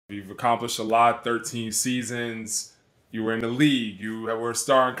You've accomplished a lot, 13 seasons. You were in the league. You were a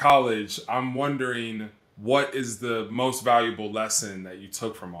star in college. I'm wondering, what is the most valuable lesson that you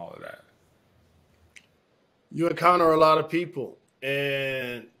took from all of that? You encounter a lot of people.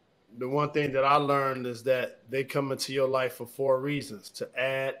 And the one thing that I learned is that they come into your life for 4 reasons: to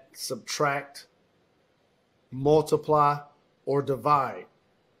add, subtract, multiply, or divide.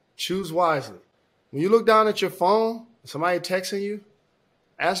 Choose wisely. When you look down at your phone, somebody texting you,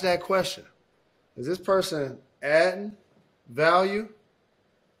 ask that question. Is this person adding value?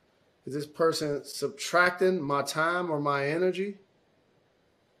 Is this person subtracting my time or my energy?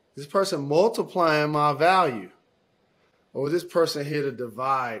 Is this person multiplying my value? Or is this person here to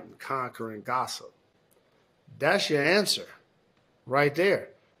divide and conquer and gossip? That's your answer right there.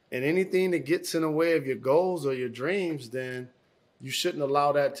 And anything that gets in the way of your goals or your dreams, then you shouldn't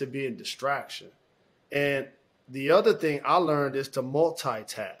allow that to be a distraction. And the other thing I learned is to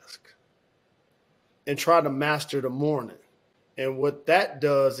multitask and try to master the morning. And what that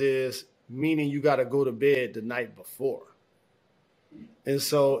does is, meaning you got to go to bed the night before. And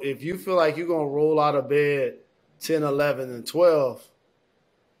so if you feel like you're going to roll out of bed 10, 11, and 12,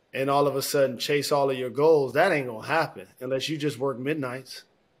 and all of a sudden chase all of your goals, that ain't going to happen unless you just work midnights.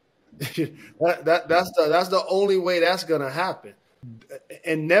 That's the only way that's going to happen.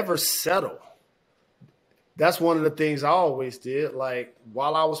 And never settle. That's one of the things I always did. Like,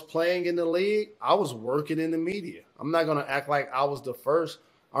 while I was playing in the league, I was working in the media. I'm not going to act like I was the first.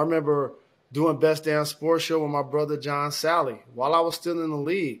 I remember doing Best Damn Sports Show with my brother John Sally. While I was still in the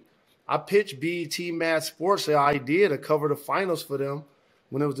league, I pitched BET Mad Sports the idea to cover the finals for them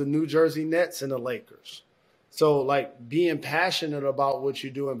when it was the New Jersey Nets and the Lakers. So, like, being passionate about what you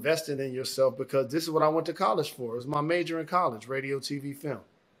do, investing in yourself, because this is what I went to college for. It was my major in college, radio, TV, film.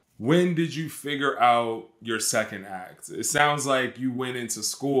 When did you figure out your second act? It sounds like you went into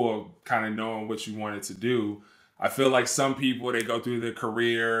school kind of knowing what you wanted to do. I feel like some people, they go through their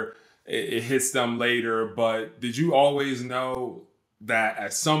career, it hits them later. But did you always know that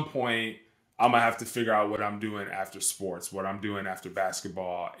at some point I'm going to have to figure out what I'm doing after sports, what I'm doing after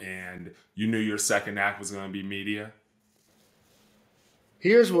basketball, and you knew your second act was going to be media?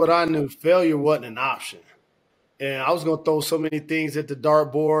 Here's what I knew. Failure wasn't an option. And I was going to throw so many things at the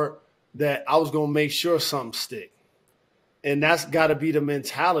dartboard that I was going to make sure something stick. And that's got to be the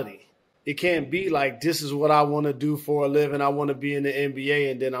mentality. It can't be like, this is what I want to do for a living. I want to be in the NBA,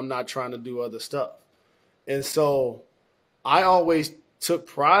 and then I'm not trying to do other stuff. And so I always took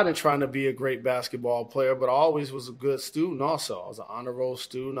pride in trying to be a great basketball player, but I always was a good student also. I was an honor roll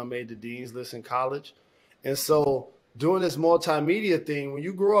student. I made the dean's list in college. And so doing this multimedia thing, when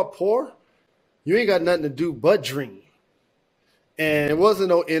you grow up poor, you ain't got nothing to do but dream. And it wasn't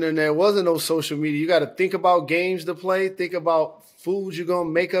no internet, it wasn't no social media. You got to think about games to play, think about foods you're going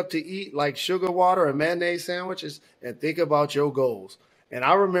to make up to eat, like sugar water and mayonnaise sandwiches, and think about your goals. And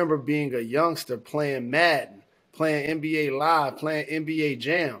I remember being a youngster playing Madden, playing NBA Live, playing NBA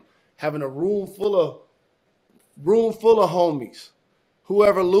Jam, having a room full of homies.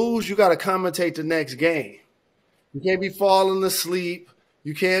 Whoever lose, you got to commentate the next game. You can't be falling asleep.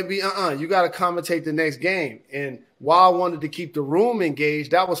 You can't be, you got to commentate the next game. And while I wanted to keep the room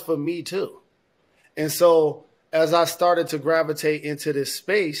engaged, that was for me too. And so as I started to gravitate into this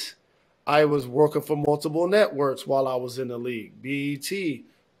space, I was working for multiple networks while I was in the league. BET,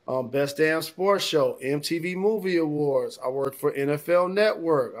 Best Damn Sports Show, MTV Movie Awards. I worked for NFL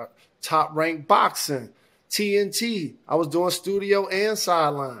Network, Top Ranked Boxing, TNT. I was doing studio and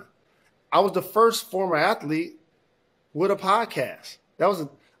sideline. I was the first former athlete with a podcast. I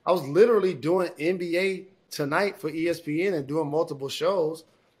was literally doing NBA Tonight for ESPN and doing multiple shows.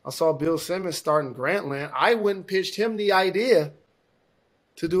 I saw Bill Simmons starting Grantland. I went and pitched him the idea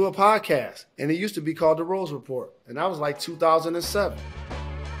to do a podcast. And it used to be called The Rose Report. And that was like 2007.